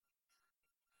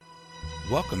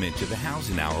Welcome into the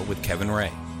Housing Hour with Kevin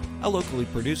Ray, a locally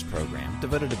produced program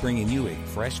devoted to bringing you a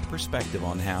fresh perspective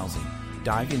on housing,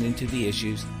 diving into the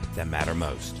issues that matter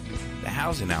most. The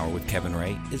Housing Hour with Kevin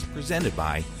Ray is presented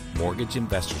by Mortgage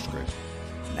Investors Group.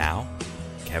 Now,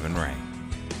 Kevin Ray.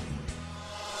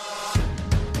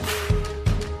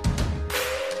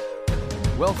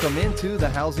 Welcome into the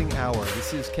Housing Hour.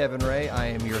 This is Kevin Ray. I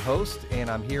am your host, and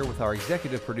I'm here with our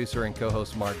executive producer and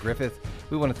co-host, Mark Griffith.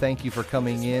 We want to thank you for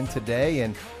coming in today,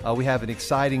 and we have an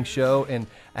exciting show. And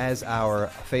as our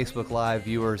Facebook Live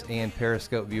viewers and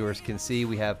Periscope viewers can see,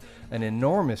 we have an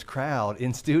enormous crowd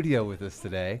in studio with us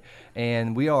today,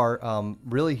 and we are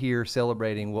really here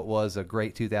celebrating what was a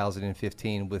great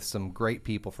 2015 with some great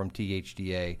people from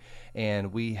THDA.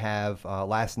 And we have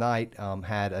last night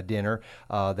had a dinner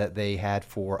that they had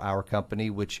for our company,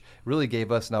 which really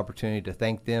gave us an opportunity to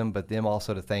thank them, but them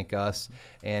also to thank us.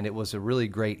 And it was a really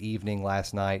great evening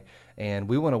last night. And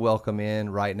we want to welcome in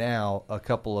right now a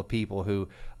couple of people who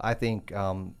I think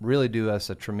really do us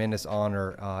a tremendous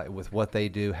honor with what they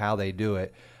do, how they do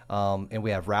it. And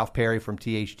we have Ralph Perry from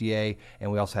THDA,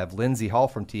 and we also have Lindsay Hall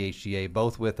from THDA,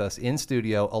 both with us in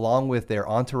studio, along with their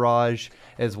entourage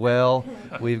as well.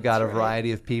 We've got a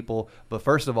variety of people. But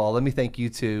first of all, let me thank you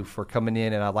two for coming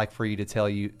in, and I'd like for you to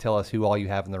tell us who all you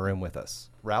have in the room with us.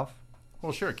 Ralph?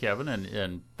 Well, sure, Kevin,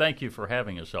 and thank you for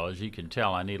having us all. As you can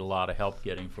tell, I need a lot of help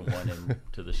getting from one end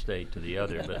to the state to the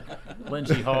other. But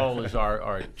Lindsay Hall is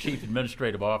our Chief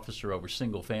Administrative Officer over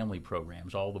single-family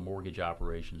programs, all the mortgage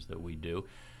operations that we do.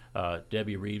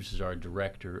 Debbie Reeves is our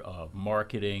Director of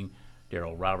Marketing.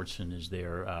 Daryl Robertson is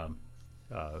there,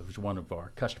 who's one of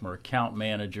our customer account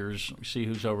managers. See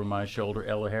who's over my shoulder.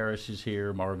 Ella Harris is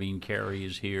here. Marvine Carey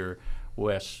is here.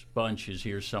 Wes Bunch is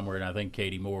here somewhere, and I think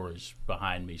Katie Moore is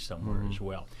behind me somewhere as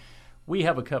well. We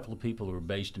have a couple of people who are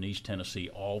based in East Tennessee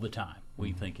all the time.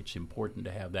 We think it's important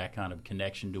to have that kind of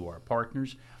connection to our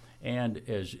partners. And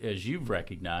as you've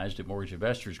recognized at Mortgage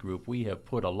Investors Group, we have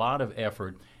put a lot of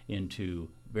effort into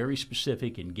very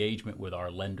specific engagement with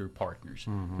our lender partners,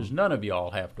 because none of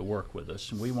y'all have to work with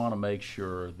us, and we want to make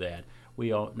sure that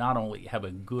we all not only have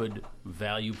a good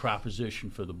value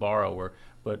proposition for the borrower,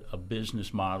 but a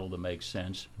business model that makes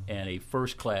sense and a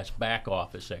first-class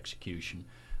back-office execution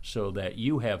so that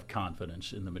you have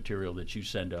confidence in the material that you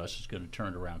send to us is going to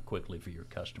turn around quickly for your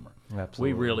customer.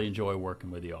 Absolutely. We really enjoy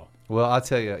working with y'all. Well, I'll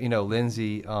tell you,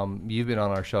 Lindsay, you've been on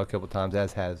our show a couple of times,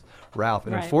 as has Ralph.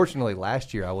 And Unfortunately,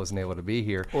 last year I wasn't able to be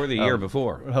here. Or the year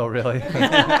before. Oh, really?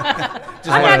 Just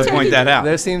wanted to point that out.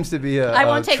 There seems to be a I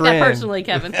won't take trend. that personally,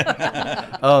 Kevin.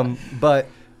 But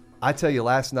I tell you,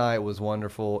 last night was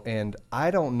wonderful, and I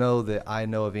don't know that I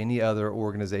know of any other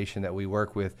organization that we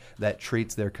work with that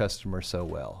treats their customers so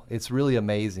well. It's really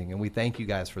amazing, and we thank you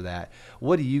guys for that.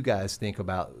 What do you guys think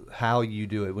about how you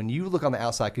do it? When you look on the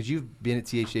outside, because you've been at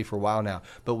THDA for a while now,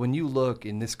 but when you look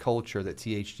in this culture that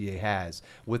THDA has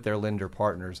with their lender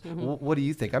partners, what do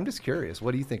you think? I'm just curious.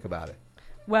 What do you think about it?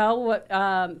 Well,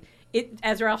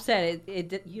 as Ralph said,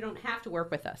 you don't have to work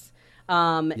with us.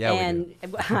 And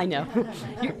I know.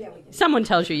 Someone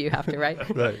tells you have to, right?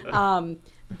 Right.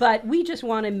 But we just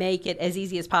want to make it as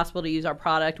easy as possible to use our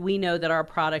product. We know that our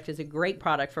product is a great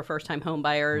product for first-time home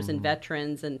buyers and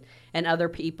veterans and other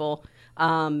people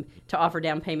to offer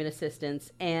down payment assistance.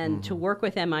 And to work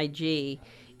with MIG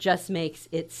just makes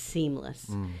it seamless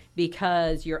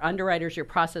because your underwriters, your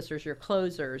processors, your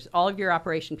closers, all of your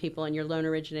operation people and your loan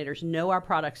originators know our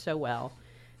product so well.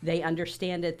 They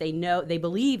understand it. They know. They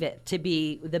believe it to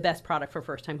be the best product for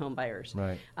first-time home buyers.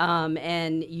 Right.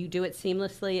 And you do it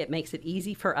seamlessly. It makes it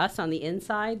easy for us on the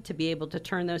inside to be able to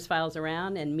turn those files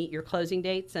around and meet your closing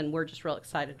dates. And we're just real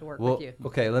excited to work with you.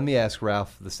 Okay, let me ask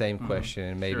Ralph the same question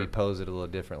and maybe pose it a little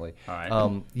differently. All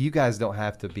right. You guys don't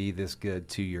have to be this good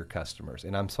to your customers,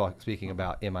 and I'm speaking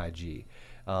about MIG.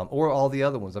 Or all the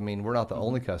other ones. I mean, we're not the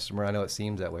only customer. I know it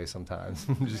seems that way sometimes.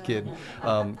 I'm just kidding.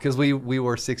 Because we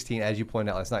were 16, as you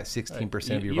pointed out last night, 16%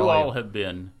 of your volume. You all have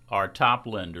been our top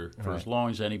lender for as long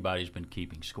as anybody's been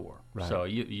keeping score. Right. So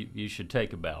you should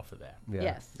take a bow for that. Yeah.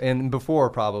 Yes. And before,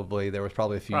 there was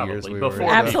probably a few years we before. were.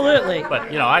 Absolutely.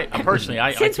 But, I personally,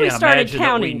 I can't we started imagine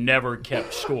counting. that we never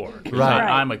kept score. Right.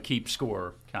 I'm a keep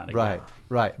score kind of guy.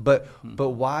 Right. But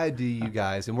why do you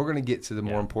guys, and we're going to get to the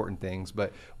more important things,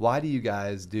 but why do you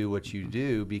guys do what you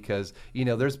do? Because,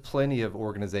 there's plenty of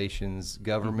organizations,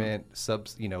 government,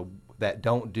 that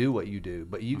don't do what you do,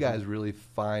 but you guys really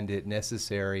find it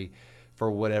necessary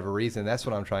for whatever reason. That's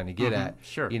what I'm trying to get at.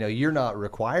 Sure. You're not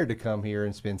required to come here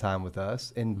and spend time with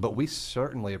us, but we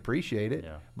certainly appreciate it.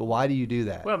 Yeah. But why do you do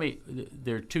that? Well,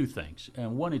 there are two things.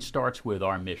 And one, it starts with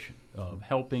our mission. of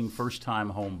helping first-time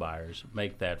home buyers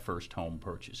make that first home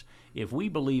purchase. If we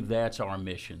believe that's our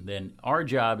mission, then our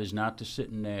job is not to sit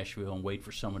in Nashville and wait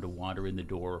for someone to wander in the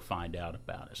door or find out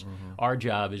about us. Our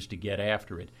job is to get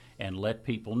after it and let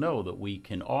people know that we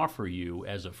can offer you,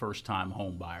 as a first-time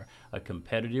home buyer, a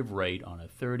competitive rate on a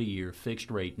 30-year fixed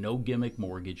rate, no gimmick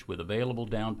mortgage with available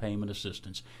down payment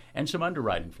assistance and some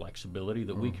underwriting flexibility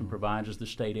that we can provide as the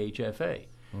state HFA.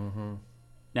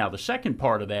 Now, the second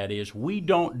part of that is we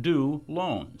don't do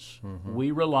loans.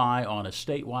 We rely on a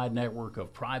statewide network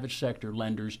of private sector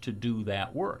lenders to do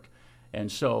that work.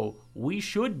 And so we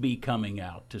should be coming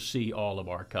out to see all of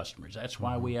our customers. That's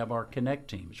why we have our Connect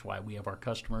team. It's why we have our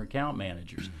customer account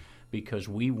managers, because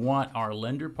we want our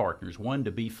lender partners, one,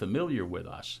 to be familiar with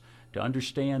us, to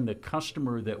understand the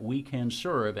customer that we can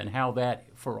serve and how that,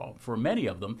 for many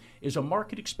of them, is a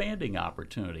market expanding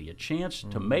opportunity, a chance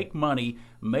to make money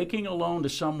making a loan to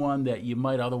someone that you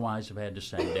might otherwise have had to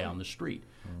send down the street.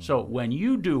 So when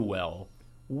you do well,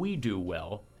 we do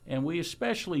well, and we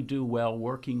especially do well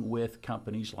working with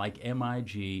companies like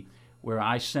MIG, where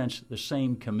I sense the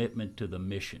same commitment to the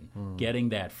mission, getting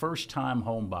that first-time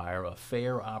home buyer a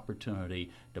fair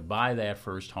opportunity to buy that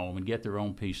first home and get their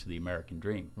own piece of the American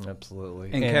dream.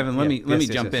 Absolutely. And Kevin, let me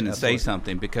jump in and say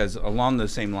something, because along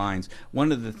those same lines,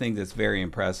 one of the things that's very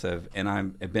impressive, and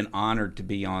I've been honored to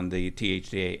be on the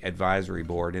THDA advisory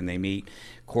board, and they meet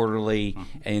quarterly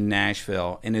in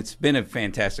Nashville, and it's been a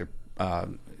fantastic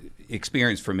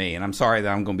experience for me, and I'm sorry that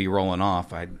I'm going to be rolling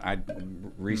off. I'd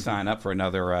re-sign up for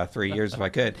another 3 years if I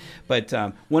could. But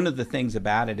one of the things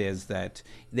about it is that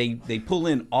they pull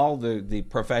in all the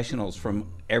professionals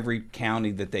from every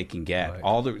county that they can get.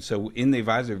 Right. So in the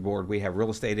advisory board, we have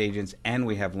real estate agents and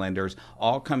we have lenders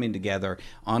all coming together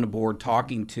on a board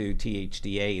talking to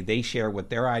THDA. They share what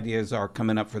their ideas are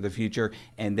coming up for the future,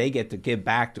 and they get to give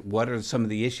back to what are some of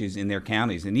the issues in their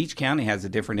counties. And each county has a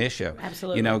different issue.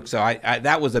 Absolutely. So I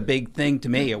that was a big thing to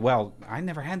me. Well, I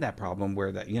never had that problem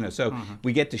where that, so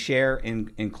we get to share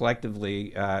and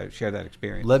collectively share that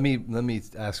experience. Let me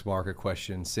ask Mark a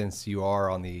question, since you are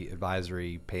on the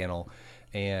advisory panel.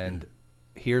 And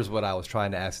here's what I was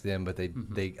trying to ask them, but I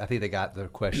think they got the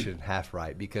question half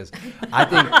right, because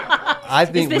I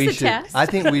think we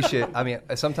should. I mean,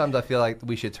 sometimes I feel like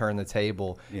we should turn the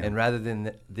table, and rather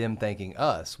than them thanking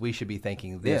us, we should be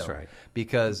thanking them. That's right.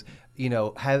 Because we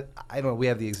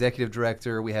have the executive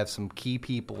director, we have some key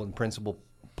people and principal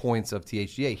points of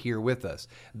THDA here with us.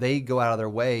 They go out of their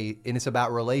way, and it's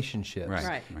about relationships.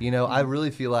 Right. I really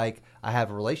feel like I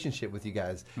have a relationship with you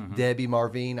guys. Debbie,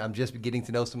 Marvine, I'm just getting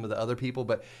to know some of the other people,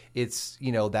 but it's,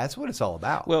 that's what it's all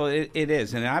about. Well, it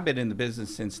is. And I've been in the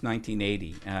business since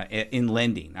 1980 in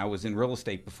lending. I was in real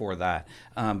estate before that.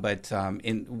 But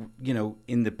in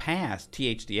the past,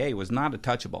 THDA was not a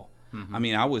touchable. I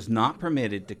mean, I was not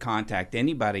permitted to contact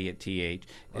anybody at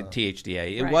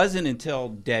THDA. It wasn't until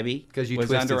Debbie, because you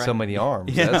twisted so many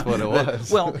arms. That's what it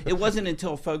was. Well, it wasn't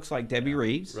until folks like Debbie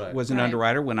Reeves was an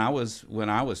underwriter when I was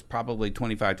probably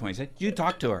 25, 26. You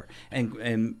talk to her,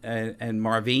 and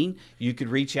Marvine, you could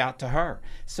reach out to her.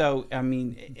 So I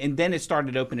mean, and then it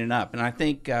started opening up, and I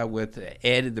think with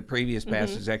Ed, the previous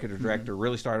past executive director,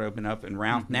 really started opening up, and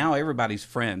Ralph. Now everybody's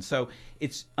friends. So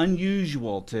it's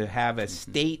unusual to have a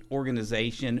state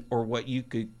organization, or what you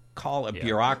could call a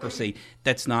bureaucracy,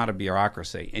 that's not a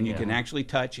bureaucracy, and you can actually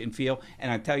touch and feel.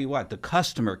 And I tell you what, the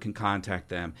customer can contact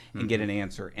them and get an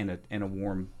answer and a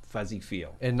warm, fuzzy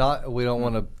feel. And we don't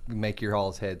want to make your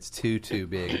all's heads too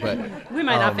big, but we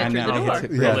might not fit through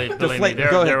the door. Believe me,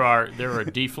 there are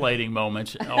deflating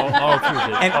moments all through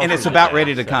the and it's about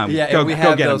ready to come. Yeah, and we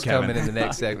have those coming in the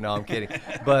next segment. No, I'm kidding.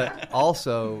 But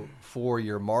also, for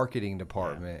your marketing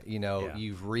department,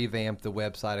 you've revamped the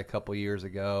website a couple years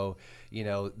ago.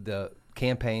 The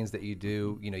campaigns that you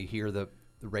do, you hear the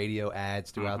radio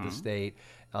ads throughout the state.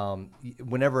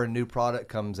 Whenever a new product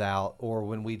comes out, or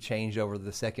when we changed over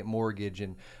the second mortgage,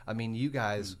 and I mean, you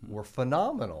guys were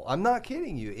phenomenal. I'm not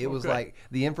kidding you. It was like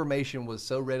the information was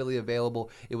so readily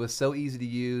available. It was so easy to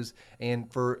use. And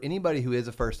for anybody who is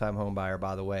a first-time home buyer,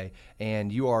 by the way,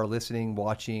 and you are listening,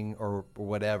 watching, or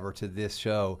whatever to this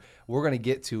show, we're going to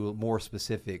get to more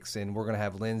specifics, and we're going to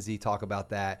have Lindsay talk about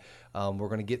that. We're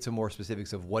going to get to more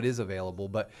specifics of what is available,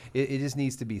 but it just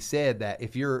needs to be said that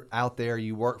if you're out there,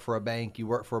 you work for a bank, you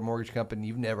work for a mortgage company,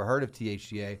 you've never heard of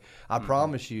THDA, I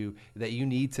promise you that you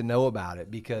need to know about it,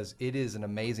 because it is an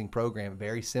amazing program,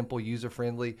 very simple,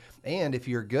 user-friendly, and if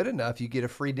you're good enough, you get a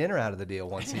free dinner out of the deal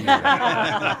once a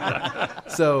year.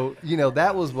 So,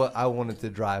 that was what I wanted to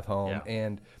drive home.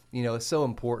 And it's so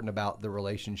important about the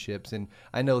relationships. And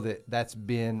I know that that's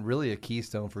been really a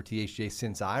keystone for THDA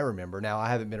since I remember. Now, I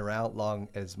haven't been around long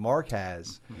as Mark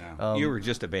has. No, you were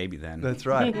just a baby then. That's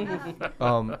right.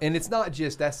 And it's not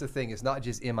just, that's the thing, it's not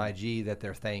just MIG that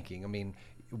they're thanking. I mean,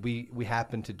 we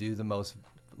happen to do the most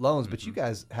loans, but you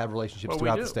guys have relationships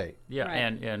throughout the state. Yeah,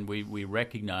 right. and we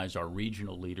recognize our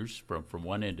regional leaders from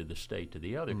one end of the state to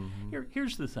the other.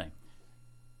 Here's the thing.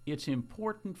 It's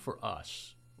important for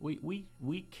us.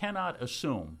 We cannot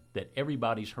assume that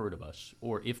everybody's heard of us,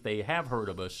 or if they have heard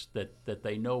of us, that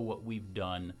they know what we've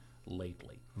done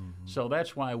lately. So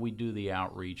that's why we do the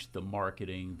outreach, the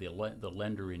marketing, the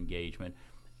lender engagement.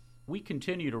 We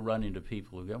continue to run into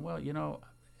people who go, well,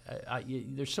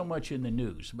 there's so much in the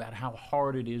news about how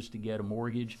hard it is to get a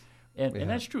mortgage. And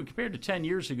that's true. Compared to 10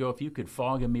 years ago, if you could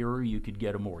fog a mirror, you could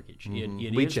get a mortgage.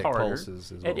 It we is check harder.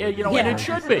 Pulses And it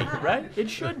should be, right? It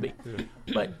should be.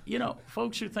 But,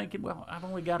 folks are thinking, well, I've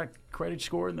only got a credit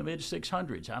score in the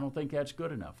mid-600s. I don't think that's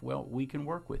good enough. Well, we can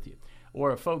work with you.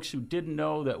 Or folks who didn't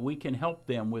know that we can help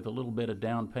them with a little bit of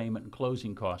down payment and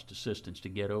closing cost assistance to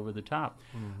get over the top.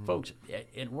 Folks,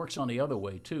 it works on the other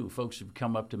way, too. Folks have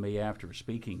come up to me after a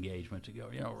speaking engagement to go,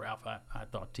 Ralph, I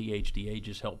thought THDA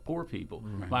just helped poor people.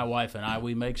 My wife and I,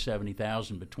 we make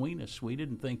 $70,000 between us. We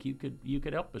didn't think you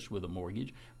could help us with a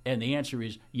mortgage. And the answer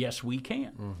is, yes, we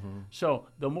can. So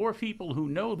the more people who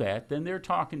know that, then they're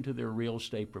talking to their real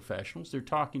estate professionals. They're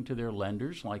talking to their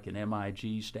lenders, like an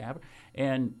MIG staff,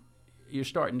 and you're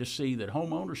starting to see that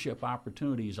home ownership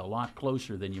opportunity is a lot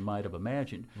closer than you might have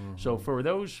imagined. So for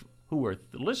those who are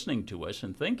listening to us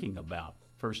and thinking about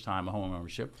first-time home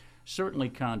ownership, certainly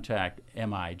contact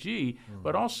MIG,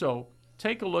 but also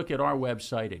take a look at our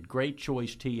website at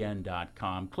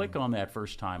greatchoicetn.com. Click on that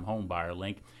first-time home buyer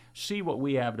link, see what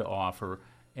we have to offer,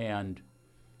 and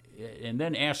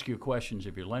then ask your questions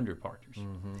of your lender partners.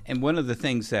 And one of the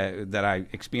things that I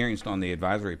experienced on the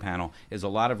advisory panel is a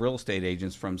lot of real estate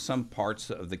agents from some parts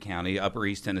of the county, Upper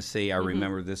East Tennessee, I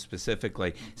remember this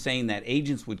specifically, saying that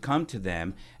agents would come to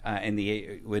them and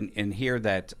hear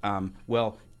that,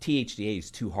 THDA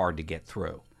is too hard to get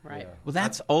through. Right. Well,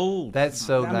 that's old. That's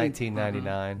so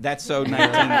 1999. That's so 19.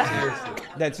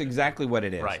 That's exactly what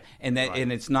it is. Right. And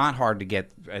and it's not hard to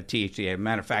get THDA. As a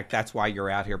matter of fact, that's why you're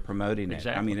out here promoting it.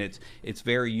 Exactly. I mean, it's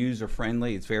very user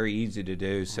friendly. It's very easy to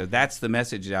do. So that's the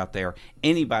message out there.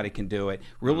 Anybody can do it.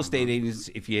 Real estate agents,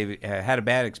 if you had a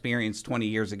bad experience 20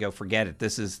 years ago, forget it.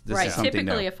 This is something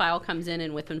Typically, new. a file comes in,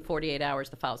 and within 48 hours,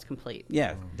 the file's complete.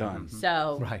 Yeah, done.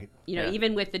 So, Yeah.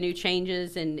 even with the new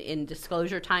changes in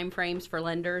disclosure timeframes for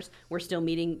lenders, we're still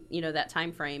meeting, that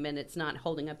time frame, and it's not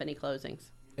holding up any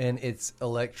closings. And it's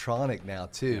electronic now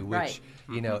too, which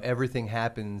right. Everything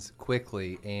happens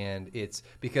quickly, and it's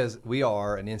because we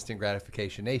are an instant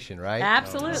gratification nation, right?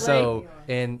 Absolutely. So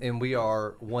and we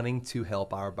are wanting to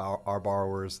help our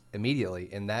borrowers immediately,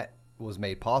 and that was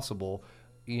made possible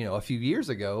a few years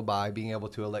ago by being able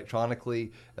to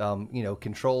electronically,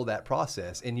 control that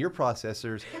process. And your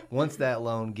processors, once that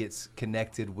loan gets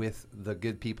connected with the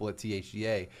good people at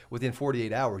THDA, within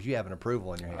 48 hours, you have an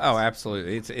approval in your hands. Oh,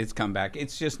 absolutely. It's come back.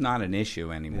 It's just not an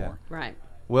issue anymore. Yeah. Right.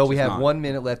 Well, we have 1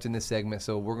 minute left in this segment,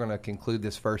 so we're going to conclude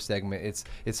this first segment.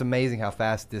 It's amazing how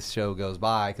fast this show goes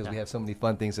by because we have so many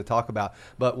fun things to talk about.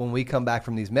 But when we come back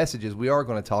from these messages, we are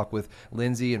going to talk with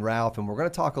Lindsay and Ralph, and we're going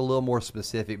to talk a little more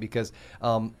specific because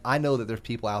I know that there's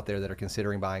people out there that are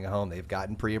considering buying a home. They've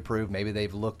gotten pre-approved. Maybe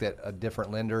they've looked at a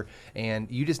different lender, and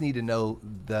you just need to know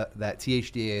that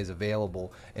THDA is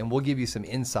available, and we'll give you some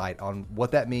insight on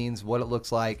what that means, what it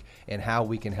looks like, and how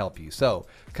we can help you. So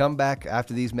come back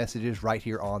after these messages right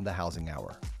here on the Housing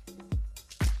Hour.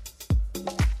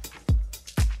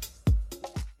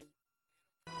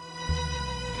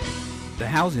 The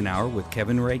Housing Hour with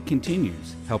Kevin Ray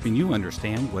continues, helping you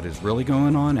understand what is really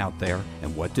going on out there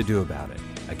and what to do about it.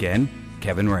 Again,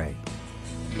 Kevin Ray.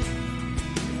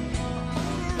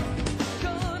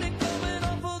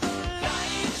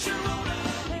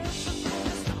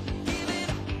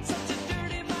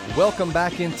 Welcome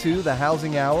back into the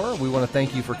Housing Hour. We want to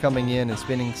thank you for coming in and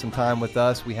spending some time with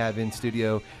us. We have in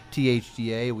studio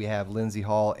THDA, we have Lindsay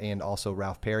Hall and also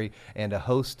Ralph Perry and a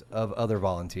host of other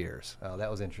volunteers.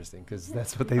 That was interesting because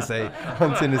that's what they say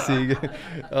on Tennessee.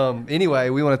 Anyway,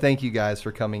 we want to thank you guys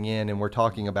for coming in, and we're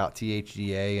talking about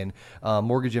THDA, and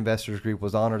Mortgage Investors Group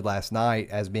was honored last night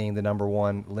as being the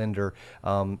 #1 lender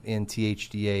in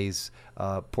THDA's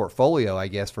portfolio, I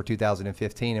guess, for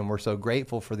 2015, and we're so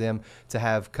grateful for them to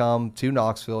have come come to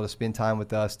Knoxville to spend time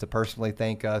with us, to personally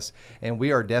thank us, and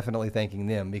we are definitely thanking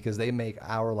them because they make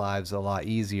our lives a lot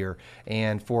easier.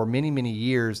 And for many, many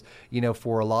years,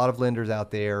 for a lot of lenders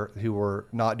out there who were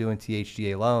not doing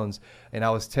THDA loans, and I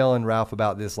was telling Ralph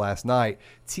about this last night,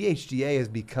 THDA has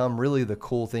become really the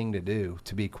cool thing to do,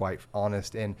 to be quite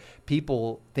honest. And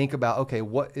people think about, okay,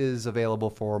 what is available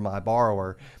for my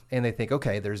borrower? And they think,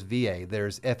 okay, there's VA,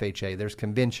 there's FHA, there's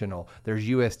conventional, there's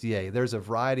USDA, there's a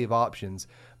variety of options.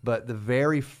 But the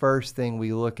very first thing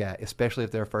we look at, especially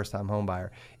if they're a first-time home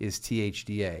buyer, is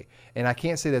THDA. And I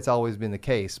can't say that's always been the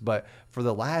case, but for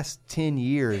the last 10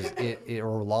 years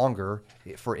or longer,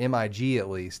 for MIG at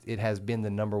least, it has been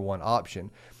the number one option.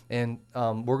 And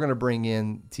we're going to bring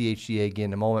in THDA again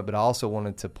in a moment, but I also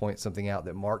wanted to point something out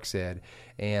that Mark said,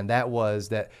 and that was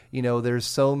that, there's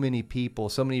so many people,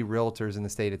 so many realtors in the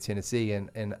state of Tennessee,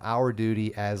 and our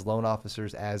duty as loan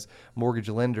officers, as mortgage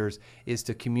lenders, is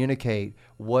to communicate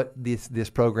what this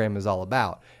program is all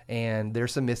about. And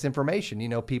there's some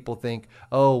misinformation. People think,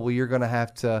 oh, well, you're going to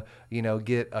have to,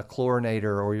 get a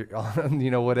chlorinator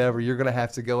or, whatever. You're going to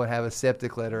have to go and have a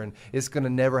septic letter, and it's going to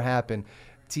never happen.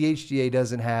 THDA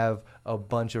doesn't have a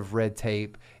bunch of red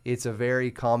tape. It's a very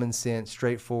common sense,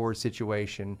 straightforward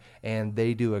situation, and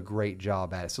they do a great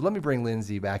job at it. So let me bring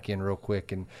Lindsay back in real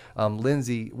quick. And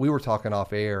Lindsay, we were talking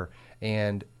off air,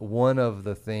 and one of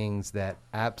the things that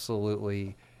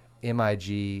absolutely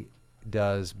MIG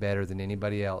does better than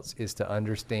anybody else is to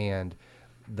understand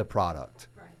the product.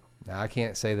 Now, I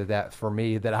can't say that for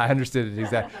me, that I understood it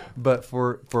exactly, but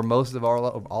for most of all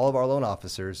of our loan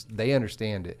officers, they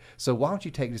understand it. So why don't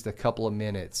you take just a couple of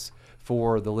minutes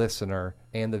for the listener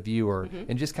and the viewer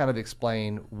and just kind of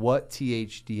explain what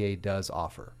THDA does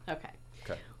offer. Okay.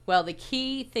 Well, the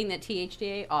key thing that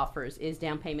THDA offers is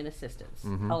down payment assistance.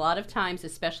 A lot of times,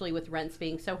 especially with rents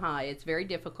being so high, it's very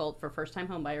difficult for first-time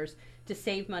homebuyers to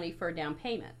save money for a down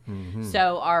payment.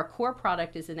 So our core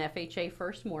product is an FHA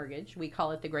first mortgage. We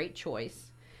call it the Great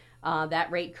Choice.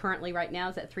 That rate currently right now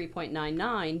is at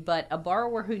 3.99, but a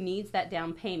borrower who needs that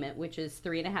down payment, which is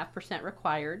 3.5%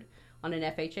 required on an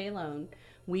FHA loan,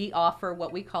 we offer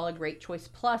what we call a Great Choice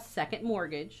Plus second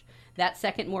mortgage. That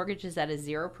second mortgage is at a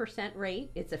 0%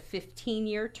 rate. It's a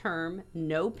 15-year term,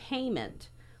 no payment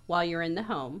while you're in the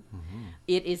home.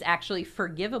 It is actually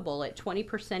forgivable at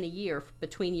 20% a year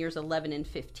between years 11 and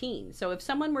 15. So if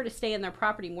someone were to stay in their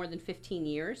property more than 15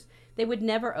 years, they would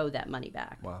never owe that money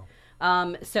back.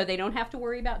 Wow. So they don't have to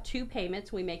worry about two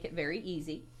payments. We make it very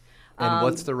easy. And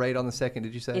what's the rate on the second,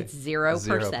 did you say? It's 0%.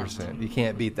 0%. You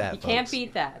can't beat that, folks. Can't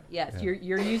beat that. Yes, yeah.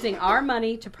 You're using our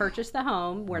money to purchase the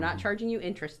home. We're not charging you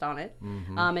interest on it.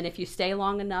 And if you stay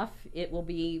long enough, it will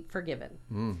be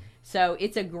forgiven. So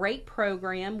it's a great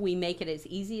program. We make it as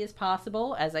easy as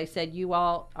possible. As I said, you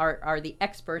all are the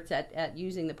experts at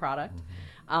using the product.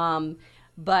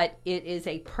 But it is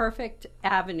a perfect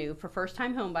avenue for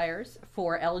first-time homebuyers,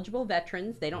 for eligible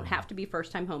veterans. They don't have to be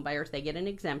first-time homebuyers. They get an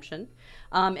exemption.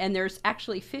 And there's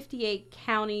actually 58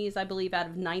 counties, I believe, out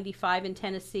of 95 in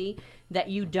Tennessee that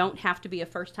you don't have to be a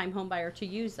first-time homebuyer to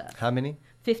use us. How many?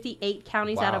 58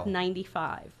 counties out of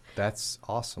 95. That's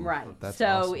awesome. Right. That's so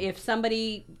awesome. If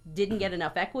somebody didn't get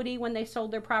enough equity when they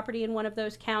sold their property in one of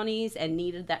those counties and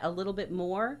needed that a little bit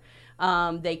more,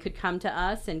 they could come to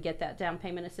us and get that down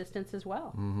payment assistance as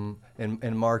well.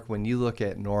 And Mark, when you look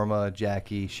at Norma,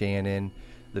 Jackie, Shannon,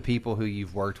 the people who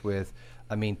you've worked with,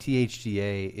 I mean,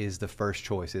 THDA is the first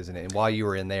choice, isn't it? And while you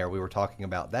were in there, we were talking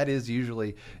about that is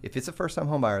usually, if it's a first-time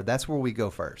homebuyer, that's where we go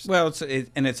first. Well,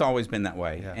 it's always been that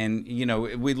way. Yeah. And,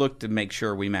 we look to make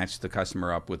sure we match the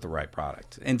customer up with the right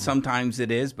product. And sometimes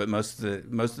it is, but most of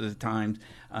the times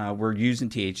we're using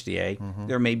THDA.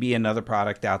 There may be another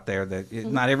product out there that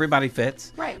not everybody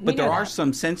fits. Right. But there are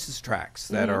some census tracts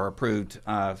that are approved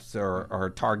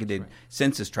or targeted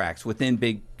census tracts within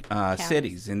big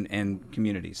cities and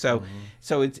communities.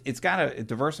 So it's got a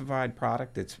diversified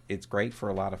product. It's great for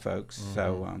a lot of folks.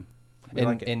 So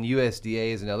and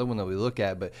USDA is another one that we look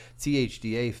at, but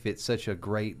THDA fits such a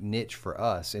great niche for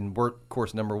us, and we're of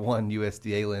course number one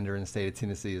USDA lender in the state of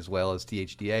Tennessee as well as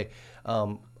THDA.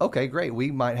 Okay, great.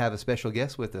 We might have a special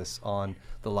guest with us on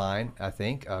the line, I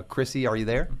think. Chrissy, are you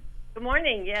there? Good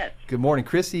morning, yes. Good morning.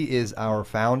 Chrissy is our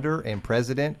founder and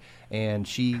president, and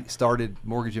she started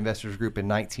Mortgage Investors Group in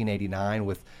 1989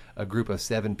 with a group of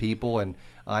 7 people. And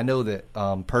I know that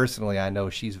personally, I know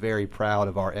she's very proud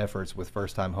of our efforts with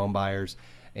first-time homebuyers.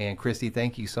 And Chrissy,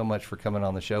 thank you so much for coming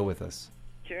on the show with us.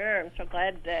 Sure. I'm so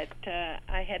glad that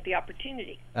I had the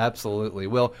opportunity. Absolutely.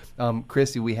 Well,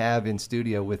 Chrissy, we have in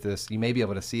studio with us, you may be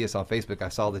able to see us on Facebook. I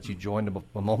saw that you joined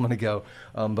a moment ago,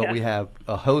 but we have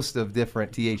a host of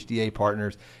different THDA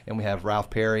partners, and we have Ralph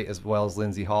Perry as well as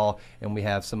Lindsay Hall, and we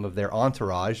have some of their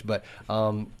entourage. But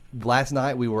last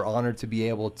night we were honored to be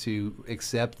able to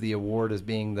accept the award as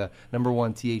being the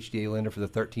 #1 THDA lender for the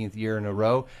 13th year in a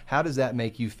row. How does that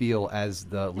make you feel as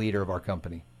the leader of our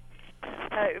company?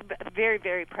 Very,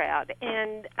 very proud.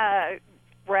 And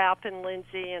Ralph and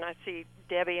Lindsay, and I see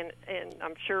Debbie, and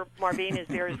I'm sure Marvine is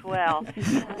there as well.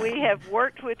 We have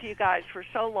worked with you guys for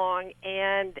so long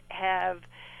and have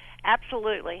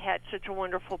absolutely had such a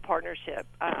wonderful partnership.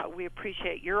 We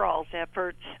appreciate your all's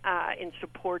efforts in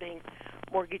supporting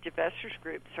Mortgage Investors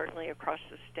Group, certainly across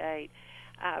the state.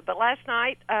 But last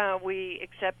night we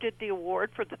accepted the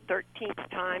award for the 13th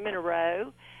time in a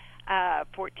row.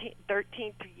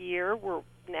 13th year. We're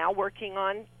now working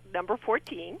on number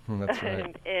 14. That's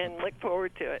right. and look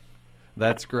forward to it.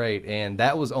 That's great. And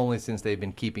that was only since they've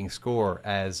been keeping score,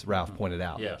 as Ralph pointed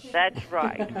out. Yes. That's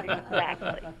right.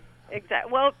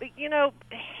 Exactly. Well, you know,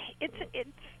 it's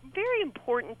very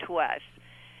important to us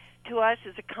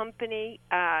as a company,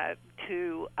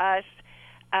 to us,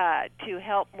 to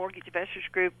help Mortgage Investors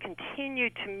Group continue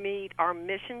to meet our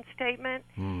mission statement,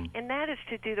 and that is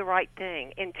to do the right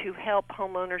thing and to help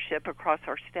home ownership across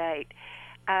our state.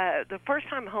 The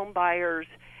first-time home buyers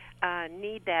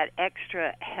need that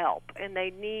extra help, and they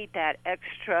need that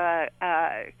extra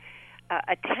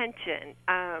attention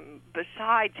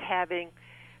besides having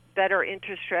better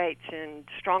interest rates and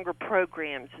stronger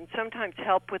programs and sometimes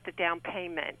help with the down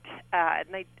payment. And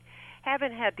they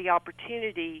haven't had the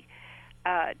opportunity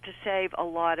to save a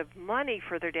lot of money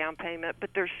for their down payment, but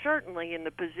they're certainly in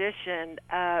the position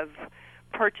of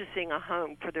purchasing a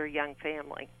home for their young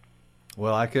family.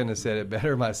 Well, I couldn't have said it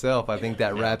better myself. I think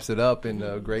that wraps it up in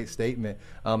a great statement.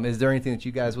 Is there anything that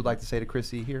you guys would like to say to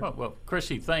Chrissy here? Well,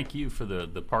 Chrissy, thank you for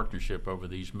the partnership over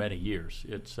these many years.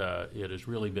 It has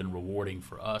really been rewarding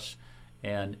for us.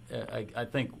 And I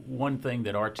think one thing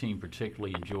that our team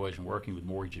particularly enjoys in working with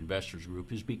Mortgage Investors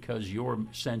Group is because your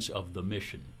sense of the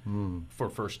mission for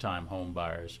first-time home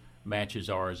buyers matches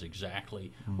ours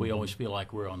exactly. We always feel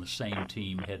like we're on the same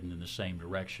team heading in the same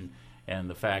direction. And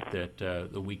the fact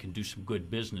that we can do some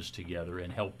good business together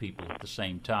and help people at the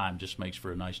same time just makes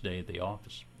for a nice day at the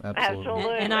office.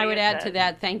 Absolutely. And I would add to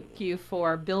that, thank you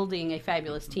for building a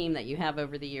fabulous team that you have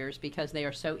over the years, because they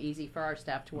are so easy for our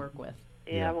staff to work with.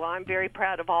 Yeah, well, I'm very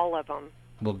proud of all of them.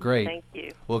 Well, great. Thank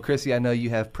you. Well, Chrissy, I know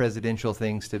you have presidential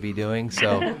things to be doing,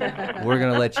 so we're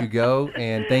going to let you go.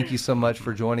 And thank you so much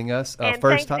for joining us. And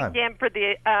first thanks time. again for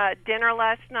the dinner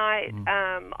last night.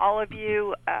 All of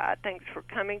you, thanks for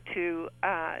coming to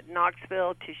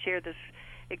Knoxville to share this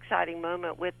exciting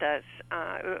moment with us.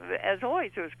 As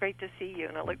always, it was great to see you,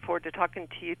 and I look forward to talking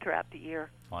to you throughout the year.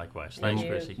 Likewise. Thanks,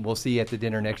 Chrissy. We'll see you at the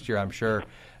dinner next year, I'm sure.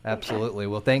 Absolutely.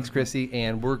 Well, thanks, Chrissy.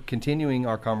 And we're continuing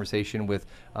our conversation with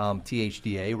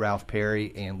THDA, Ralph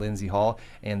Perry and Lindsay Hall,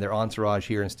 and their entourage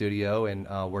here in studio. And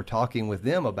we're talking with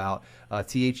them about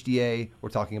THDA. We're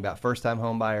talking about first-time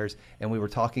home buyers. And we were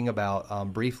talking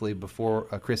about, briefly before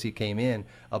Chrissy came in,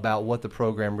 about what the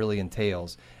program really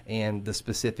entails and the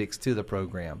specifics to the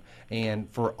program. And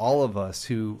for all of us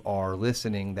who are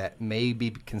listening that may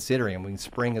be considering, I mean,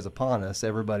 spring is upon us.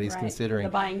 Everybody's considering.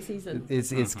 The buying season.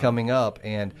 It's coming up.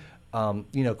 And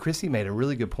you know, Chrissy made a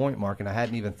really good point, Mark, and I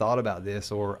hadn't even thought about this,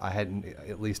 or I hadn't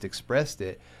at least expressed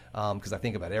it, because I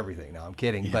think about everything now. I'm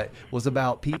kidding, but was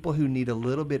about people who need a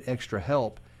little bit extra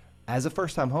help. As a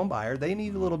first-time home buyer, they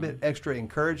need a little bit extra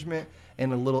encouragement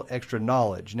and a little extra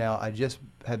knowledge. Now, I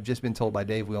have just been told by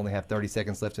Dave we only have 30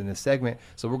 seconds left in this segment,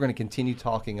 so we're going to continue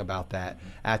talking about that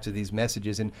after these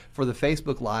messages. And for the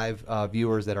Facebook Live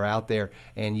viewers that are out there,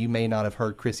 and you may not have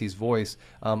heard Chrissy's voice,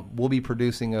 we'll be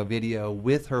producing a video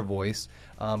with her voice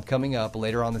coming up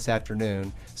later on this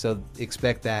afternoon, so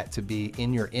expect that to be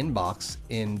in your inbox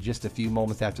in just a few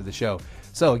moments after the show.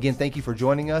 So again, thank you for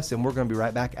joining us, and we're going to be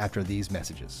right back after these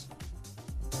messages.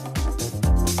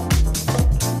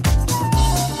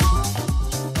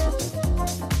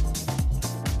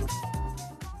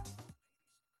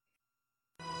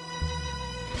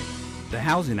 The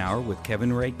Housing Hour with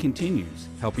Kevin Ray continues,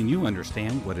 helping you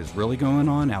understand what is really going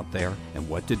on out there and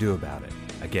what to do about it.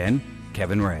 Again,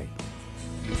 Kevin Ray.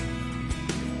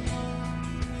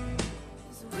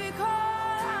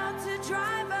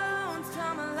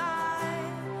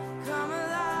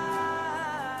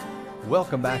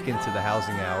 Welcome back into the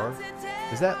Housing Hour.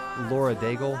 Is that Lauren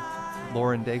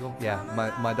Daigle?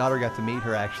 Yeah, my daughter got to meet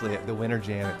her actually at the Winter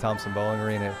Jam at Thompson Bowling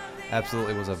Arena.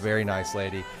 Absolutely was a very nice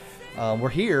lady. We're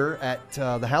here at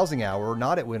the Housing Hour,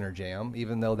 not at Winter Jam,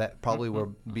 even though that probably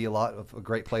will be a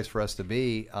great place for us to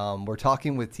be. We're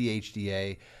talking with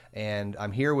THDA, and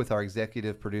I'm here with our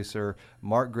executive producer,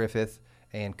 Mark Griffith,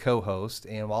 and co-host,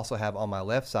 and we'll also have on my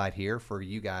left side here for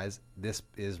you guys, this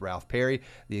is Ralph Perry,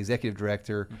 the executive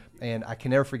director, and I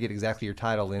can never forget exactly your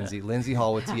title, Lindsay. Lindsay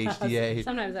Hall with THDA.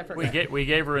 Sometimes I forget. We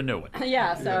gave her a new one.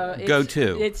 Yeah, so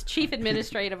it's Chief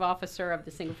Administrative Officer of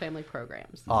the Single Family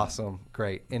Programs. Awesome,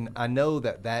 great. And I know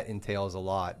that entails a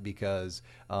lot because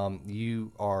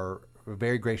you are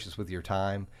very gracious with your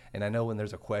time, and I know when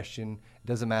there's a question, it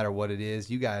doesn't matter what it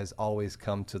is, you guys always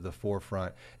come to the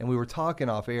forefront. And we were talking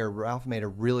off air, Ralph made a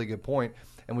really good point,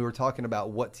 and we were talking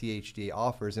about what THDA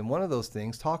offers, and one of those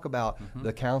things, talk about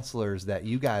the counselors that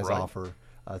you guys offer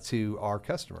to our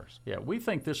customers. Yeah, we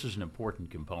think this is an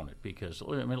important component because,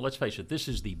 I mean, let's face it, this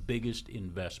is the biggest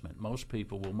investment most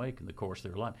people will make in the course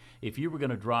of their life. If you were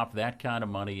going to drop that kind of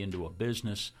money into a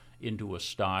business, into a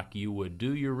stock, you would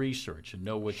do your research and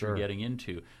know what you're getting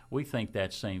into. We think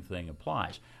that same thing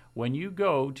applies. When you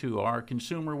go to our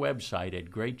consumer website at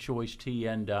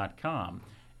greatchoicetn.com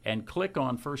and click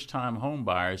on first-time home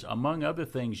buyers, among other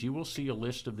things, you will see a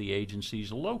list of the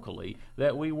agencies locally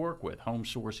that we work with. Home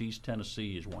Source East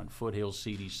Tennessee is one. Foothills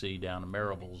CDC down in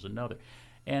Maryville is another.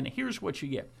 And here's what you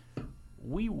get.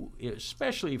 We,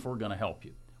 especially if we're going to help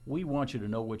you, we want you to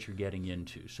know what you're getting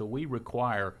into. So we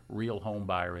require real home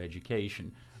buyer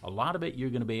education. A lot of it you're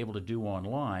going to be able to do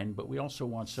online, but we also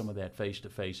want some of that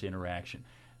face-to-face interaction.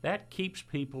 That keeps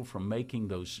people from making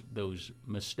those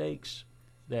mistakes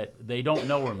that they don't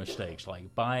know are mistakes,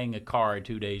 like buying a car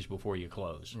 2 days before you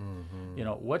close. You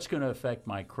know, what's going to affect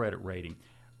my credit rating?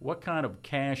 What kind of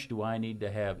cash do I need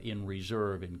to have in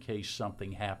reserve in case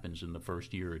something happens in the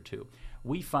first year or two?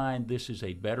 We find this is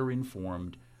a better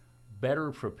informed,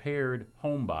 better prepared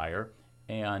home buyer,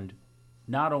 and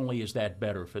not only is that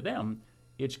better for them,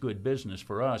 it's good business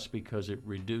for us because it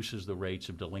reduces the rates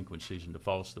of delinquencies and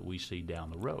defaults that we see down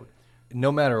the road.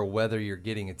 No matter whether you're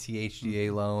getting a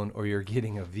THDA loan or you're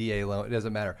getting a VA loan, it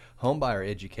doesn't matter. Homebuyer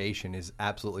education is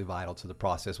absolutely vital to the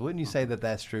process. Wouldn't you say that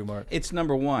that's true, Mark? It's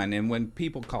number one, and when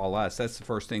people call us, that's the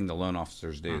first thing the loan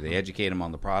officers do. They educate them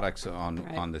on the products, on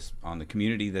the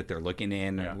community that they're looking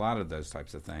in, and a lot of those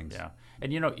types of things. Yeah,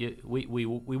 and you know, we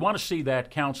want to see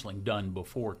that counseling done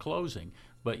before closing,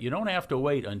 but you don't have to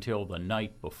wait until the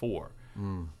night before.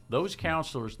 Those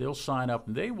counselors, they'll sign up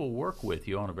and they will work with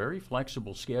you on a very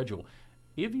flexible schedule.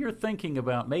 If you're thinking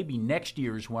about maybe next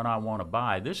year's when I want to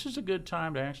buy, this is a good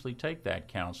time to actually take that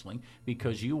counseling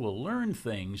because you will learn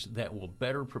things that will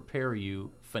better prepare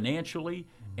you financially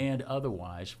and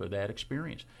otherwise for that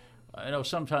experience. I know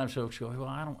sometimes folks go, well,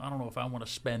 I don't know if I want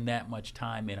to spend that much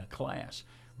time in a class.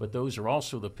 But those are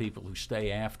also the people who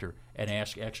stay after and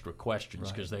ask extra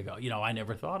questions because they go, you know, I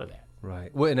never thought of that.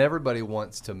 Right. Well, and everybody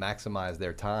wants to maximize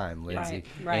their time, Lindsay.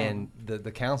 Right. And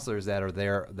the counselors that are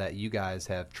there that you guys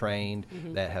have trained,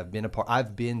 that have been a part.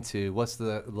 I've been to, what's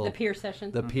the little... The peer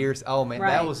session. The peers. Oh, man, Right.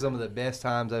 that was some of the best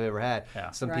times I've ever had. Yeah.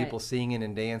 Some Right. people singing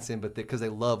and dancing, but because they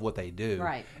love what they do.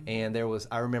 Right. And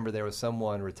I remember there was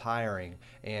someone retiring,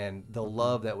 and the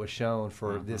love that was shown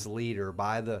for this leader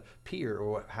by the peer,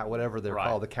 or whatever they're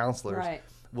called, the counselors, Right.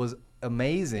 was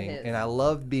amazing, It is. and I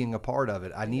loved being a part of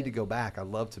it. I need to go back. I'd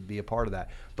love to be a part of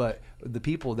that. But the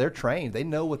people, they're trained. They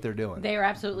know what they're doing. They are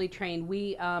absolutely trained.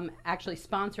 We actually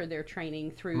sponsor their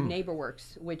training through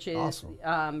NeighborWorks, which is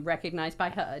recognized by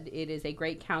HUD. It is a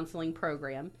great counseling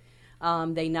program.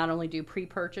 They not only do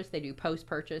pre-purchase, they do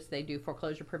post-purchase, they do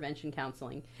foreclosure prevention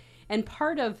counseling. And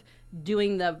part of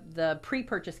doing the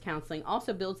pre-purchase counseling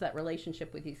also builds that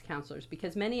relationship with these counselors,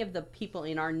 because many of the people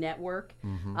in our network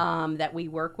that we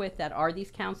work with that are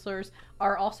these counselors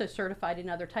are also certified in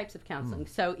other types of counseling.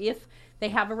 So if they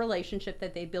have a relationship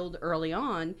that they build early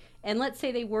on, and let's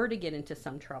say they were to get into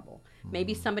some trouble,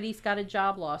 maybe somebody's got a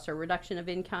job loss or reduction of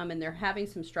income and they're having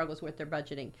some struggles with their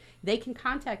budgeting, they can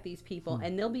contact these people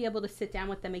and they'll be able to sit down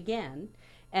with them again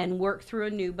and work through a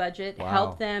new budget,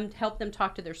 help them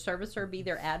talk to their servicer, be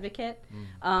their advocate.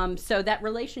 So that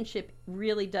relationship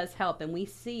really does help, and we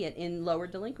see it in lower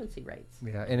delinquency rates.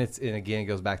 Yeah, and again, it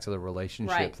goes back to the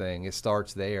relationship thing. It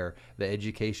starts there. The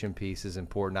education piece is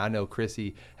important. I know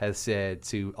Chrissy has said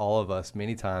to all of us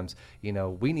many times, you know,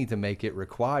 we need to make it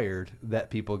required that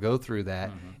people go through that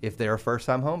if they're a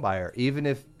first-time home buyer, even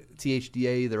if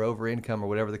THDA, they're over income or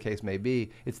whatever the case may be.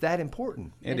 It's that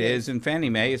important. It is, and Fannie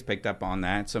Mae has picked up on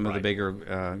that. Some of the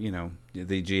bigger,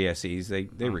 the GSEs,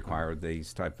 they require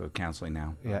these type of counseling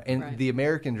now. Yeah, and Right. the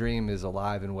American dream is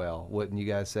alive and well, wouldn't you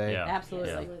guys say? Yeah.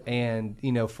 Absolutely. And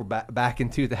for back in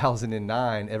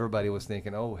 2009, everybody was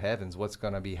thinking, "Oh heavens, what's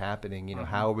going to be happening?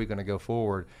 How are we going to go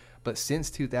forward?" But since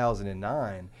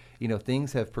 2009,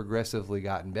 things have progressively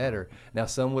gotten better. Now,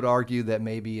 some would argue that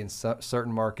maybe in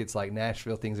certain markets like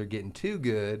Nashville, things are getting too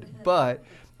good. But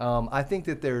I think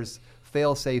that there's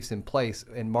fail-safes in place.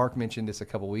 And Mark mentioned this a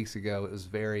couple weeks ago. It was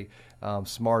very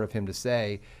smart of him to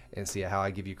say, and see how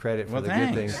I give you credit for the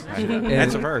good things.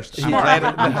 That's a first.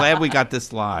 I'm glad we got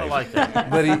this live. I like that.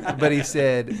 But he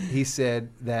said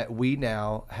that we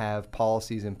now have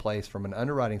policies in place from an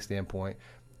underwriting standpoint.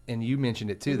 And you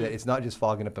mentioned it too, that it's not just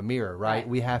fogging up a mirror, right? Right.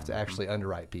 We have to actually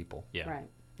underwrite people. Yeah. Right.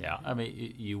 Yeah. I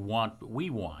mean, we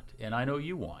want, and I know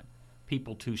you want,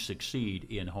 people to succeed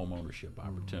in home ownership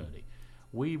opportunity.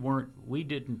 We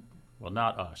didn't, well,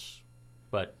 not us,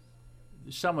 but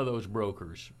some of those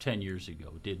brokers 10 years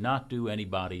ago did not do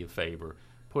anybody a favor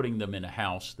putting them in a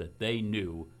house that they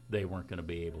knew they weren't going to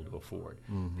be able to afford.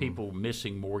 People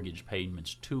missing mortgage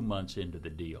payments 2 months into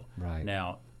the deal. Right.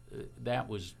 Now, that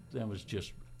was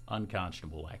just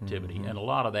unconscionable activity, and a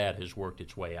lot of that has worked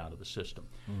its way out of the system.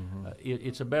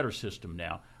 It's a better system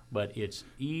now, but it's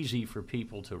easy for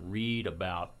people to read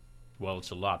about, well, it's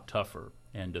a lot tougher,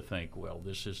 and to think, well,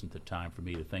 this isn't the time for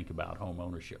me to think about home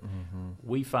ownership.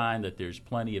 We find that there's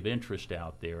plenty of interest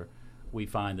out there. We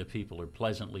find that people are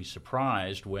pleasantly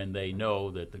surprised when they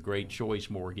know that the Great Choice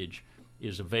Mortgage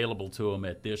is available to them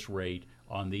at this rate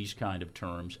on these kind of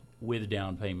terms with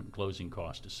down payment and closing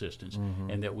cost assistance,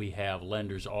 and that we have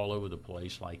lenders all over the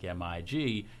place like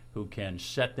MIG who can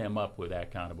set them up with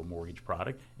that kind of a mortgage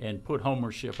product and put home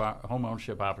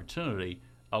ownership opportunity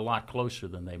a lot closer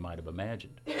than they might have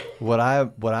imagined. What I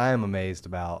am amazed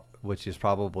about, which is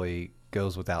probably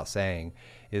goes without saying,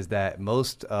 is that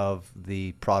most of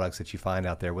the products that you find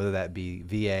out there, whether that be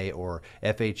VA or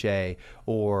FHA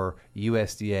or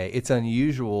USDA, it's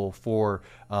unusual for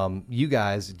you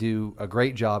guys to do a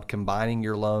great job combining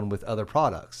your loan with other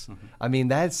products. I mean,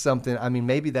 that's something,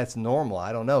 maybe that's normal,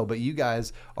 I don't know, but you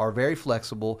guys are very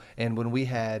flexible. And when we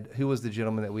had, who was the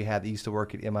gentleman that we had that used to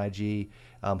work at MIG,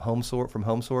 Home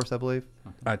Source, I believe?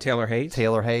 Taylor Hayes.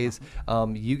 Taylor Hayes.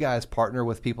 You guys partner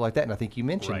with people like that, and I think you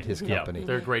mentioned Right. his company. Yeah,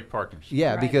 they're great partners.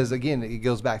 Yeah, Right. because again, it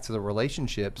goes back to the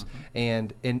relationships.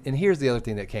 And here's the other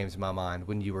thing that came to my mind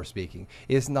when you were speaking.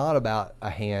 It's not about a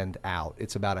hand out.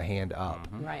 It's about a hand up.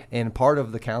 Right. And part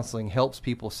of the counseling helps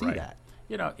people see Right.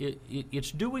 that.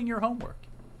 It's doing your homework.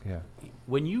 Yeah.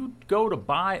 When you go to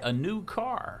buy a new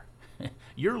car,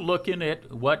 you're looking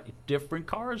at what different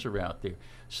cars are out there.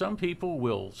 Some people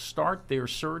will start their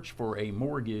search for a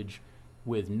mortgage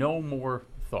with no more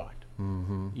thought.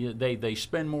 They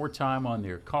spend more time on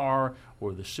their car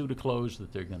or the suit of clothes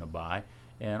that they're going to buy.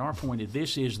 And our point is,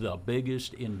 this is the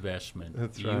biggest investment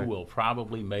That's you right. will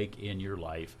probably make in your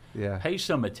life. Yeah. Pay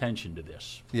some attention to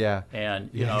this. Yeah.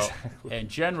 And Exactly. and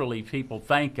generally people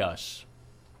thank us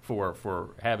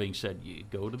for having said, you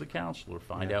go to the counselor,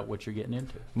 find out what you're getting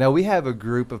into. Now, we have a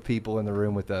group of people in the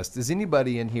room with us. Does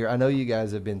anybody in here, I know you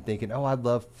guys have been thinking, oh, I'd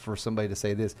love for somebody to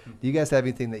say this. Do you guys have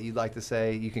anything that you'd like to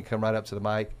say? You can come right up to the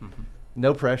mic.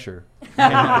 No pressure.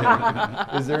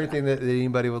 Is there anything that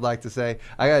anybody would like to say?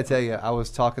 I got to tell you, I was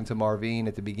talking to Marvine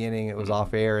at the beginning. It was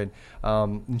off air,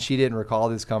 and she didn't recall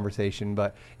this conversation,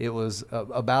 but it was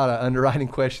about an underwriting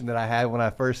question that I had when I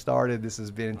first started. This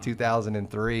has been in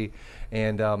 2003.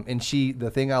 And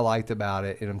the thing I liked about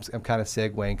it, and I'm kind of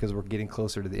segueing because we're getting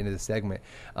closer to the end of the segment,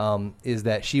 is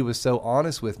that she was so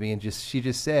honest with me, and she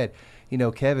just said,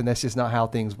 Kevin, that's just not how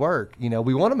things work.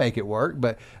 We want to make it work,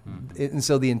 but and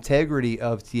so the integrity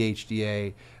of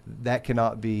THDA, that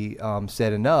cannot be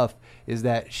said enough, is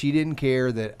that she didn't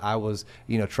care that I was,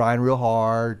 trying real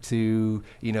hard to,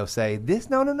 say this.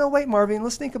 No, wait, Marvin,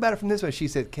 let's think about it from this way. She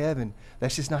said, Kevin,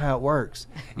 that's just not how it works.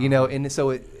 And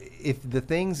so if the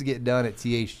things get done at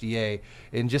THDA,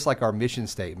 and just like our mission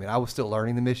statement, I was still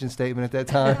learning the mission statement at that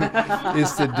time,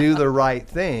 is to do the right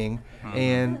thing.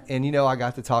 And I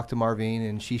got to talk to Marvine,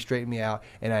 and she straightened me out,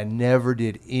 and I never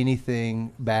did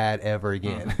anything bad ever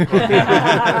again.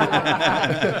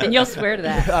 And you'll swear to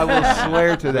that. I will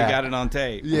swear to that. We got it on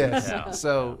tape. Yes. Yeah.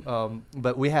 So,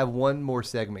 but we have one more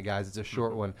segment, guys. It's a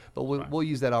short one, but we'll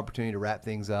use that opportunity to wrap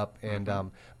things up. And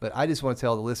but I just want to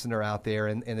tell the listener out there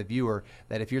and the viewer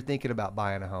that if you're thinking about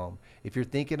buying a home, if you're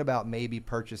thinking about maybe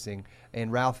purchasing,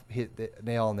 and Ralph hit the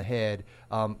nail on the head,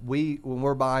 when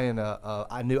we're buying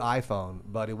a new iPhone,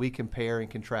 buddy, we compare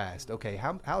and contrast. Okay,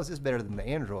 how is this better than the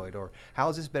Android, or how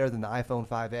is this better than the iPhone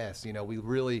 5S? You know, we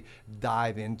really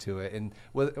dive into it. And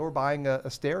we're buying a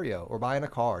stereo, or buying a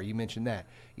car. You mentioned that.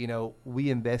 You know,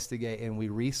 we investigate and we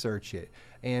research it.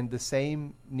 And the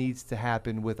same needs to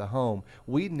happen with a home.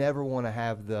 We never want to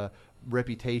have the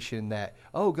reputation that,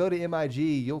 oh, go to MIG,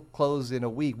 you'll close in a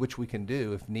week, which we can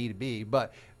do if need be.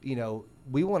 But, you know,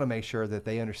 we want to make sure that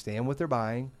they understand what they're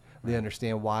buying, they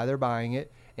understand why they're buying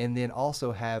it, and then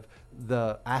also have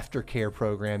the aftercare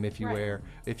program, if you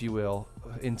will,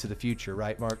 into the future,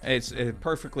 right, Mark? It's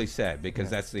perfectly said,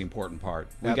 because that's the important part.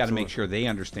 We got to make sure they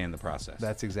understand the process.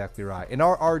 That's exactly right. And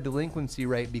our delinquency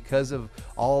rate, because of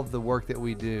all of the work that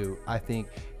we do, I think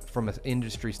from an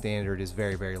industry standard, is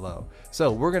very, very low. So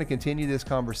we're going to continue this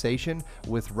conversation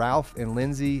with Ralph and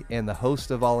Lindsay and the host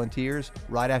of Volunteers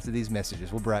right after these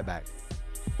messages. We'll be right back.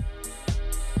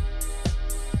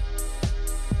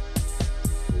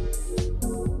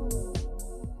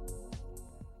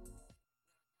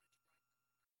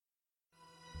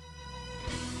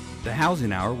 The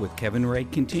Housing Hour with Kevin Ray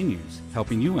continues,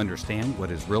 helping you understand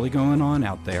what is really going on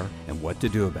out there and what to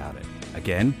do about it.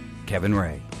 Again, Kevin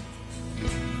Ray.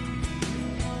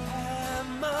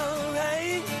 I'm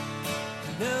alright,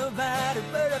 nobody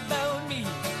but about me.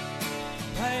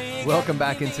 Welcome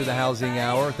back into the Housing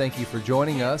Hour. Thank you for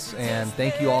joining us, and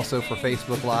thank you also for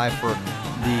Facebook Live, for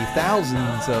the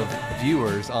thousands of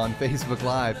viewers on Facebook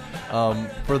Live.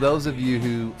 For those of you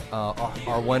who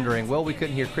are wondering, well, we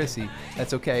couldn't hear Chrissy,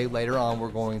 that's okay. Later on, we're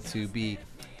going to be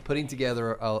putting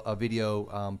together a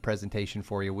video presentation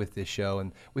for you with this show,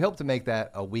 and we hope to make that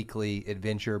a weekly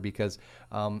adventure, because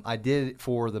I did it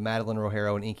for the Madeline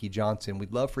Rogero and Inky Johnson.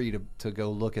 We'd love for you to go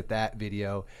look at that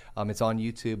video. It's on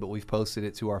YouTube, but we've posted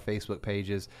it to our Facebook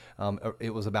pages.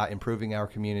 It was about improving our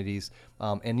communities,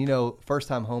 and you know,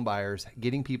 first-time home buyers,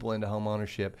 getting people into home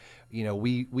ownership. You know,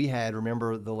 we had,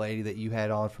 remember the lady that you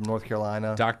had on from North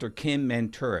Carolina? Dr. Kim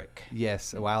Manturek.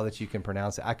 Yes. Wow, that you can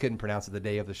pronounce it. I couldn't pronounce it the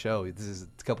day of the show. This is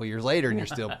a couple years later, and you're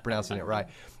still pronouncing it right.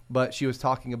 But she was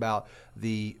talking about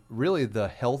the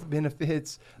health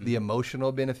benefits, the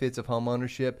emotional benefits of home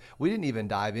ownership. We didn't even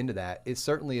dive into that. It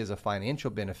certainly is a financial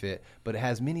benefit, but it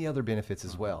has many other benefits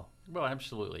as well. Well,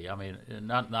 absolutely. I mean,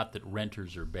 not that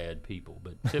renters are bad people,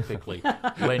 but typically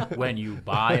when you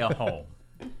buy a home,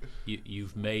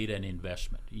 you've made an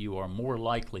investment. You are more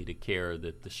likely to care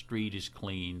that the street is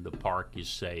clean, the park is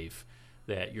safe,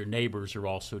 that your neighbors are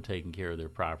also taking care of their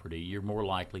property. You're more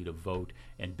likely to vote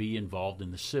and be involved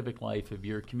in the civic life of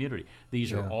your community.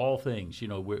 These are all things, you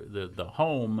know, where the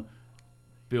home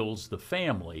builds the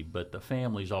family, but the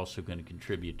family is also going to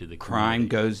contribute to the crime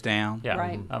goes down. Yeah,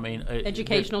 right. I mean,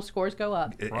 educational scores go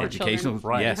up. Educational,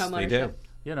 yes, they do.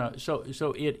 You know, so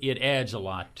it adds a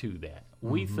lot to that.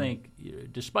 We think,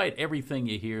 despite everything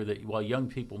you hear, that while young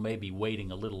people may be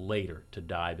waiting a little later to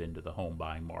dive into the home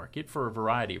buying market for a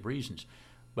variety of reasons,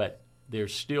 but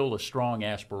there's still a strong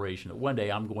aspiration that one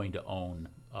day I'm going to own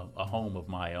a home of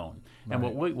my own. Right. And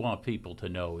what we want people to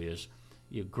know is,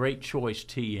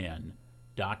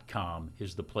 GreatChoiceTN.com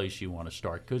is the place you want to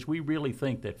start, because we really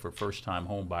think that for first-time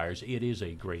home buyers, it is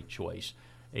a great choice.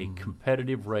 A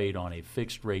competitive rate on a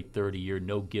fixed-rate 30-year,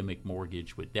 no-gimmick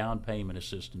mortgage with down payment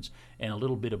assistance and a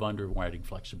little bit of underwriting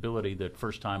flexibility that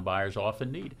first-time buyers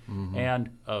often need. And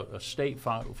a state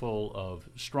full of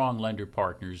strong lender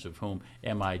partners, of whom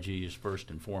MIG is first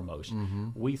and foremost.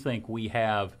 We think we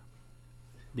have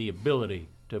the ability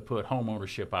to put home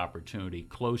ownership opportunity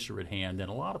closer at hand than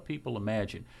a lot of people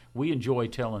imagine. We enjoy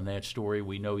telling that story.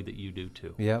 We know that you do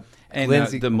too. Yep. And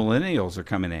the millennials are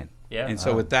coming in. Yeah. And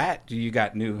so with that, you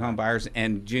got new home buyers.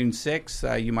 And June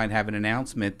 6th, you might have an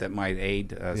announcement that might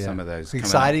aid some of those.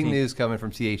 Exciting news coming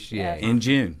from THGA. Yes. In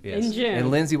June. Yes. In June.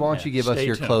 And Lindsay, why don't you give us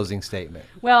your tuned. closing statement?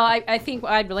 Well, I think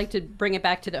I'd like to bring it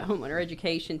back to the homeowner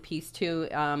education piece too,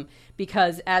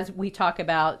 because as we talk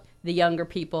about the younger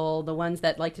people, the ones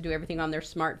that like to do everything on their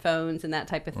smartphones and that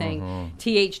type of thing,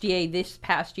 THDA this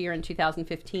past year in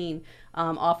 2015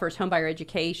 offers homebuyer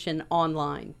education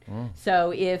online.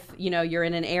 So if you're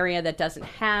in an area that doesn't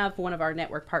have one of our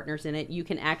network partners in it, you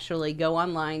can actually go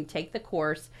online, take the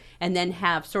course, and then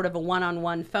have sort of a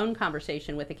one-on-one phone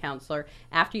conversation with a counselor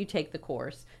after you take the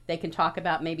course. They can talk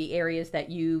about maybe areas that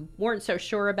you weren't so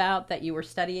sure about that you were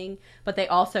studying, but they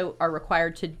also are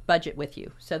required to budget with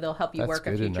you. So they'll help you That's work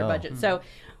a good to future know. budget. So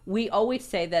we always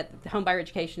say that homebuyer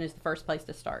education is the first place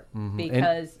to start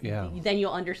because then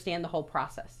you'll understand the whole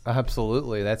process.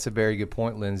 Absolutely. That's a very good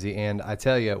point, Lindsay. And I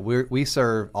tell you, we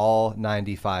serve all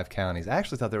 95 counties. I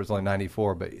actually thought there was only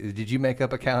 94, but did you make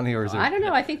up a county or is there? I don't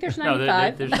know. I think there's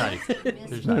 95. No, there's 90.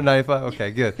 There's 95?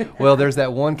 Okay, good. Well, there's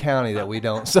that one county that we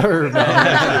don't serve.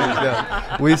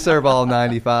 We serve all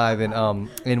 95,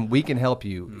 and we can help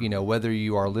you, you know, whether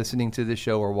you are listening to the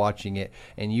show or watching it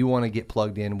and you want to get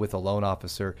plugged in with a loan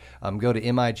officer, go to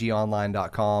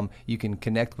migonline.com. You can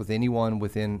connect with anyone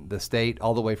within the state,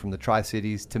 all the way from the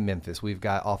Tri-Cities to Memphis. We've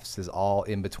got offices all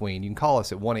in between. You can call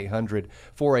us at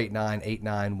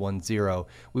 1-800-489-8910.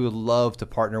 We would love to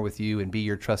partner with you and be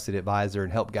your trusted advisor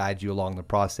and help guide you along the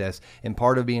process. And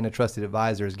part of being a trusted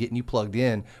advisor is getting you plugged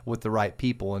in with the right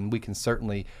people, and we can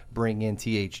certainly bring in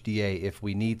THDA if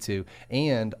we need to.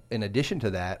 And in addition to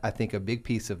that, I think a big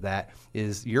piece of that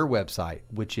is your website,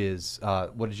 which is,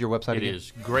 what is your website again? It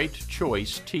is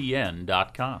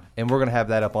greatchoicetn.com. And we're going to have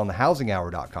that up on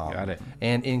thehousinghour.com. Got it.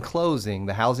 And in closing,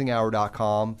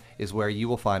 thehousinghour.com is where you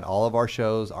will find all of our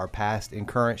shows, our past and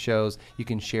current shows. You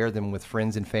can share them with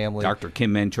friends and family. Dr.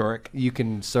 Kim Manturek. You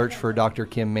can search for Dr.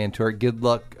 Kim Manturek. Good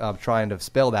luck trying to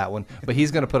spell that one, but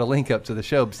he's going to put a link up to the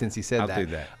show since he said I'll that. do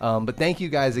that. But thank you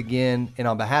guys again. And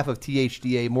on behalf of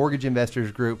THDA Mortgage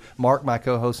Investors Group, Mark, my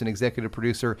co-host and executive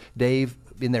producer, Dave,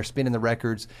 in there spinning the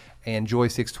records, and Joy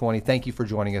 620, thank you for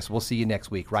joining us. We'll see you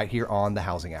next week right here on The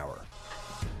Housing Hour.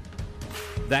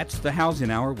 That's the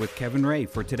Housing Hour with Kevin Ray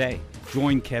for today.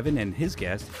 Join Kevin and his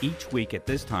guests each week at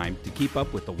this time to keep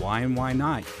up with the why and why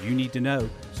not you need to know,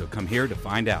 so come here to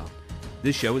find out.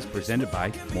 This show is presented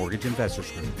by Mortgage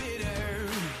Investors Group.